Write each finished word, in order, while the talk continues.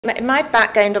My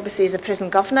background obviously is a prison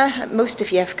governor. Most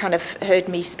of you have kind of heard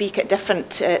me speak at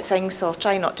different things, so I'll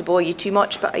try not to bore you too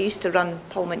much, but I used to run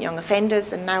Polmont Young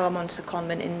Offenders and now I'm on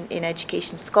secondment in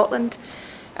Education Scotland.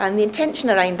 And the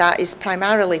intention around that is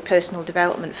primarily personal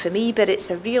development for me, but it's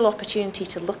a real opportunity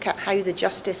to look at how the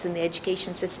justice and the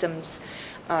education systems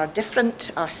are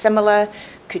different, are similar,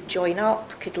 could join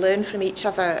up, could learn from each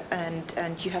other,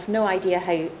 and you have no idea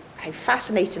how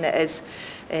fascinating it is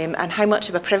and how much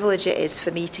of a privilege it is for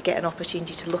me to get an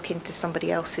opportunity to look into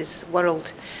somebody else's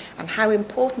world, and how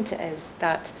important it is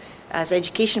that as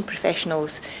education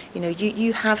professionals,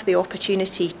 you have the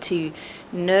opportunity to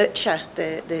nurture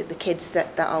the kids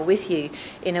that are with you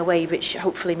in a way which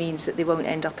hopefully means that they won't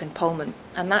end up in Polmont.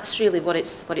 And that's really what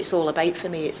it's all about for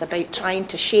me. It's about trying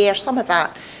to share some of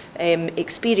that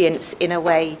experience in a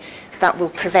way that will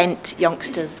prevent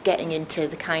youngsters getting into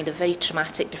the kind of very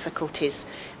traumatic difficulties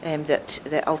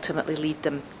that ultimately lead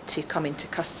them to come into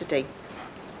custody.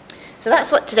 So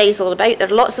that's what today's all about. There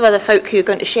are lots of other folk who are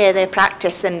going to share their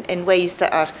practice in ways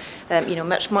that are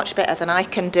much better than I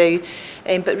can do.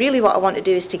 But really what I want to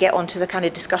do is to get onto the kind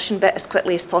of discussion bit as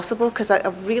quickly as possible, because I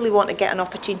really want to get an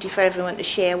opportunity for everyone to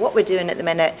share what we're doing at the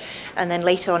minute, and then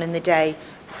later on in the day,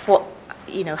 what,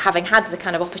 having had the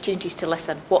kind of opportunities to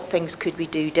listen, what things could we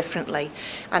do differently.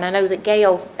 And I know that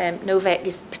Gail Novak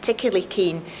is particularly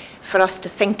keen for us to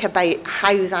think about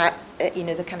how that,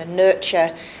 the kind of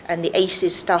nurture and the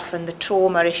ACEs stuff and the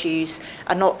trauma issues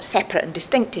are not separate and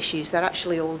distinct issues, they're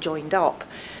actually all joined up.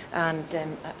 And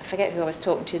I forget who I was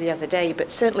talking to the other day,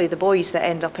 but certainly the boys that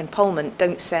end up in Polmont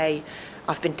don't say,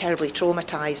 I've been terribly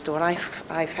traumatised, or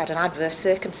I've had an adverse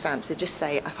circumstance. They just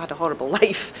say, I've had a horrible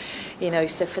life.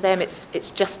 So for them it's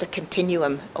just a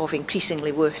continuum of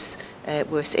increasingly worse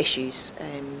issues.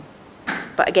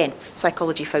 But again,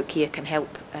 psychology folk here can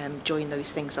help join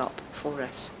those things up for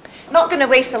us. I'm not going to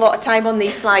waste a lot of time on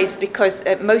these slides because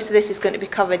most of this is going to be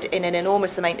covered in an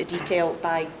enormous amount of detail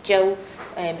by Jill,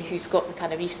 who's got the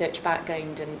kind of research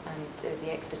background and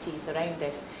the expertise around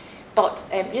this. But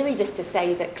really just to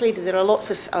say that clearly there are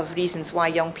lots of reasons why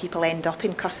young people end up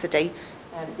in custody.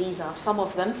 These are some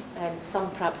of them, some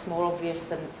perhaps more obvious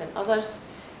than others.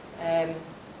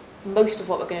 Most of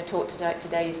what we're going to talk about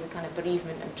today is the kind of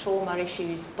bereavement and trauma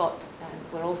issues, but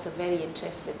we're also very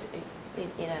interested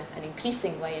in an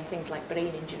increasing way in things like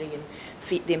brain injury and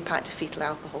the impact of fetal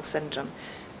alcohol syndrome.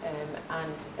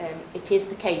 It is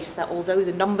the case that although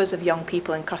the numbers of young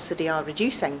people in custody are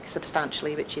reducing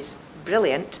substantially, which is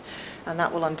brilliant, and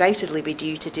that will undoubtedly be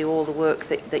due to do all the work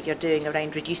that you're doing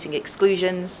around reducing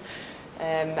exclusions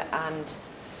and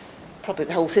probably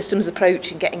the whole systems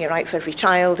approach and getting it right for every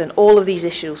child, and all of these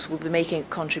issues will be making a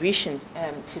contribution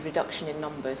to reduction in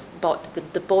numbers. But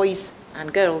the boys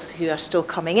and girls who are still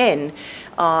coming in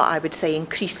are, I would say,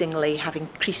 have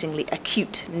increasingly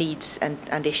acute needs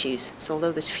and issues. So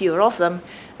although there's fewer of them,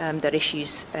 their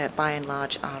issues by and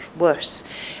large are worse.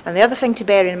 And the other thing to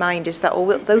bear in mind is that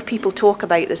although people talk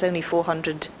about there's only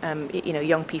 400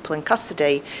 young people in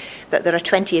custody, that there are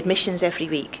 20 admissions every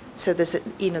week. So there's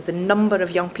the number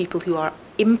of young people who are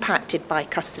impacted by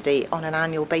custody on an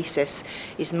annual basis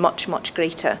is much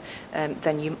greater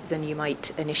than you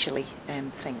might initially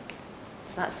think.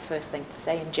 So that's the first thing to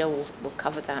say, and Jill will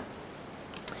cover that.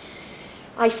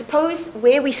 I suppose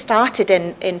where we started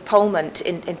in Polmont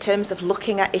in terms of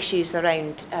looking at issues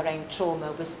around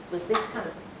trauma was this kind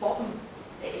of bottom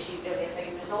issue really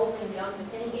about resolving the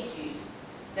underpinning issues,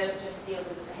 don't just deal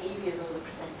with the behaviours or the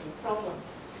presenting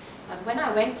problems. And when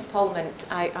I went to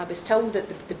Polmont, I was told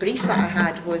that the brief that I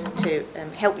had was to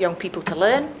help young people to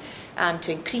learn and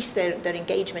to increase their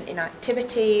engagement in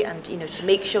activity and to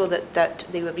make sure that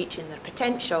they were reaching their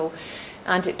potential.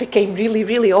 And it became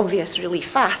really obvious really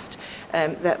fast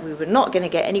that we were not going to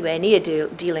get anywhere near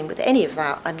dealing with any of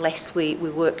that unless we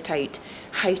worked out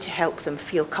how to help them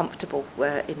feel comfortable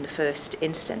in the first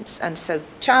instance. And so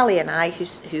Charlie and I,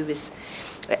 who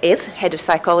is head of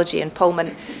psychology in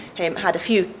Polmont, had a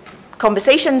few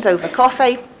conversations over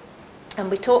coffee,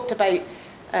 and we talked about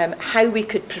how we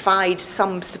could provide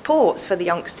some supports for the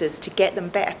youngsters to get them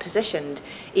better positioned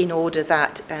in order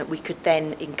that we could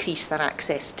then increase their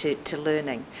access to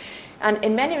learning. And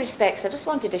in many respects, I just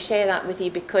wanted to share that with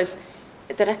you because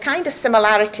there are kind of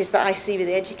similarities that I see with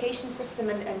the education system,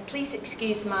 and please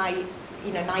excuse my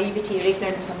naivety or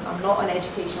ignorance, I'm not an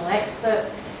educational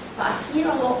expert, but I hear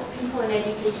a lot of people in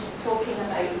education talking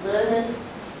about learners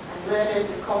and learners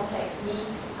with complex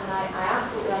needs. And I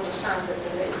absolutely understand that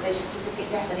there is a very specific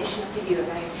definition for you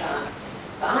around that.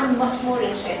 But I'm much more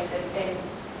interested in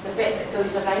the bit that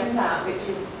goes around that, which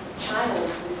is child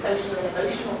with social and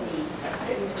emotional needs, and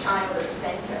putting the child at the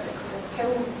centre, because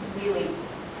until really,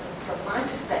 from my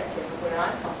perspective of where I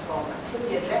come from, until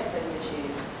we address those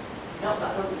issues, you're not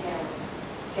going to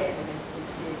get them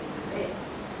into doing this.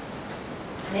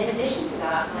 And in addition to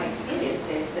that, my experience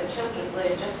is that children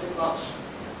learn just as much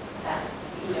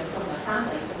from their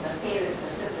family, from their parents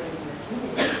or siblings in the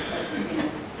communities as they do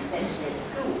potentially at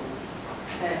school.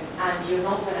 And you're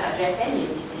not going to address any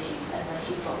of these issues unless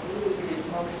you've got really good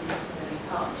multidisciplinary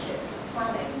partnerships and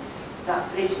planning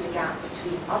that bridge the gap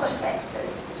between other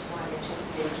sectors, which is why I'm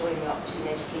interested in joining up to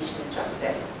education and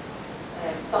justice,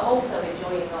 but also in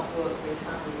joining up work with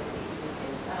families and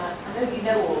communities. I know you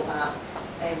know all of that,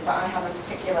 but I have a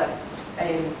particular,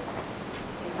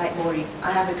 like Maureen,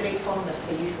 I have a great fondness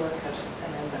for youth workers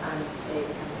and the kind of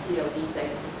CLD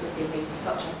things because they made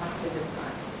such a massive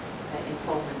impact in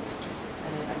Polmont.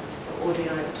 And Audrey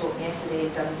and I were talking yesterday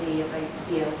in Dundee about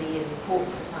CLD and the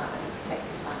importance of that as a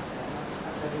protective factor, and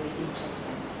that's a really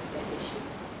interesting issue.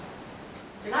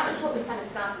 So that was what we kind of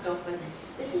started off with.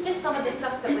 This is just some of the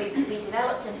stuff that we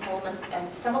developed in Polmont,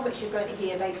 and some of which you're going to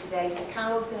hear about today. So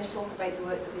Carol's going to talk about the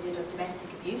work that we did on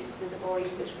domestic abuse with the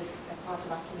boys, which was a part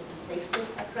of our community safety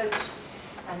approach.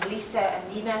 And Lisa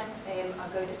and Nina are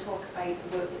going to talk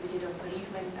about the work that we did on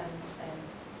bereavement and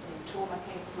trauma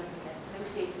counselling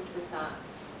associated with that.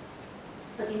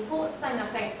 But the important thing, I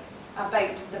think,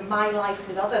 about the My Life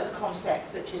with Others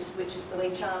concept, which is the way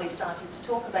Charlie started to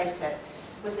talk about it,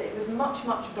 was that it was much,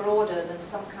 much broader than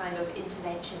some kind of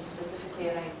intervention specifically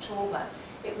around trauma.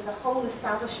 It was a whole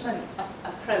establishment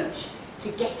approach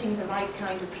to getting the right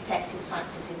kind of protective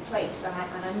factors in place. And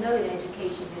I know in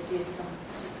education you're doing some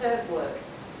superb work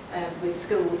with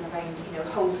schools around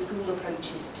whole school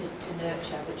approaches to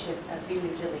nurture, which are really,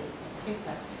 really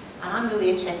super. And I'm really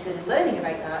interested in learning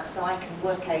about that so I can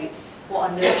work out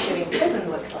what a nurturing prison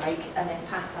looks like and then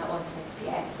pass that on to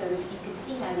SPS. So as you can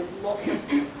see now, there are lots of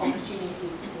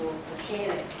opportunities for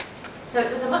sharing. So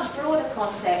it was a much broader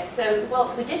concept. So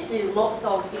whilst we did do lots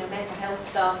of mental health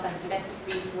stuff and domestic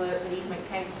abuse work, bereavement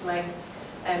counselling,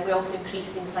 we also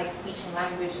increased things like speech and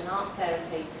language and art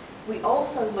therapy. We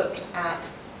also looked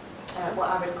at what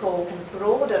I would call kind of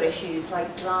broader issues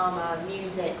like drama,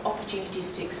 music,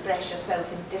 opportunities to express yourself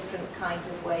in different kinds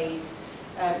of ways,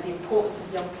 the importance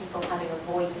of young people having a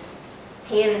voice,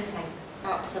 parenting,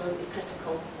 absolutely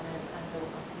critical, and we'll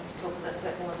talk a little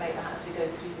bit more about that as we go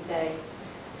through the day.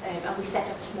 And we set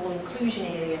up a small inclusion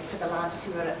area for the lads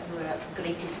who are at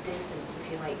greatest distance,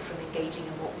 if you like, from engaging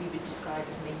in what we would describe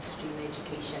as mainstream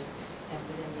education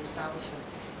within the establishment.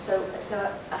 So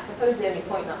I suppose the only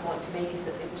point that I want to make is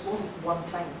that it wasn't one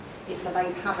thing. It's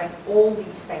about having all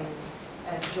these things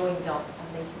joined up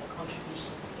and making a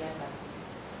contribution together.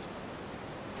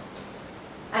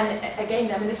 And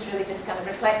again, I mean, this really just kind of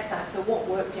reflects that. So what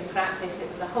worked in practice, it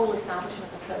was a whole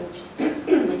establishment approach.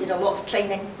 We did a lot of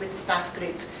training with the staff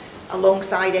group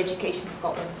alongside Education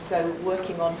Scotland, so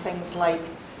working on things like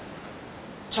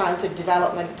childhood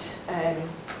development,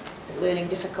 learning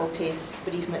difficulties,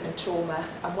 bereavement and trauma.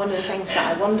 And one of the things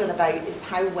that I wonder about is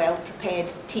how well prepared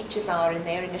teachers are in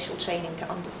their initial training to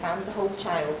understand the whole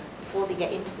child before they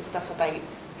get into the stuff about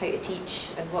how to teach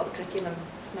and what the curriculum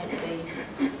is meant to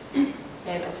be.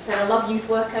 As I said, I love youth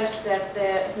workers.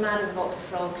 They're as mad as a box of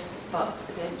frogs, but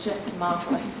they're just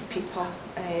marvellous people.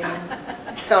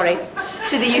 Sorry,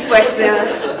 to the youth workers,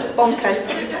 they're bonkers.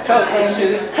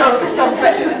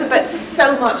 But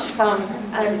so much fun,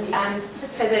 and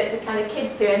for the kind of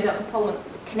kids who end up in Polmont,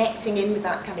 connecting in with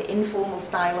that kind of informal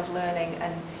style of learning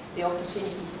and the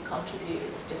opportunity to contribute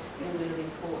is just really, really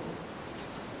important.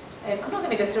 I'm not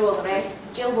going to go through all the rest.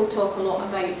 Jill will talk a lot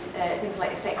about things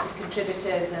like effective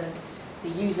contributors and the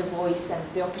user voice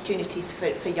and the opportunities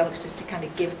for youngsters to kind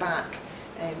of give back.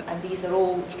 And these are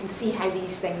all, you can see how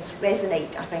these things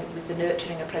resonate, I think, with the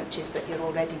nurturing approaches that you're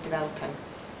already developing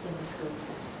in the school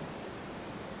system.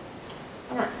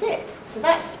 And that's it. So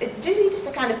that's really just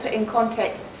to kind of put in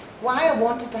context why I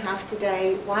wanted to have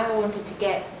today, why I wanted to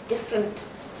get different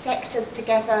sectors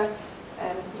together,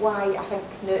 why I think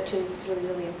nurture is really,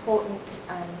 really important,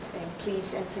 and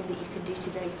please, anything that you can do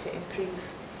today to improve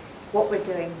what we're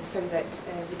doing so that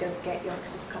we don't get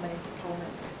youngsters coming into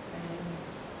Polmont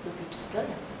would be just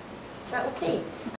brilliant. Is that okay?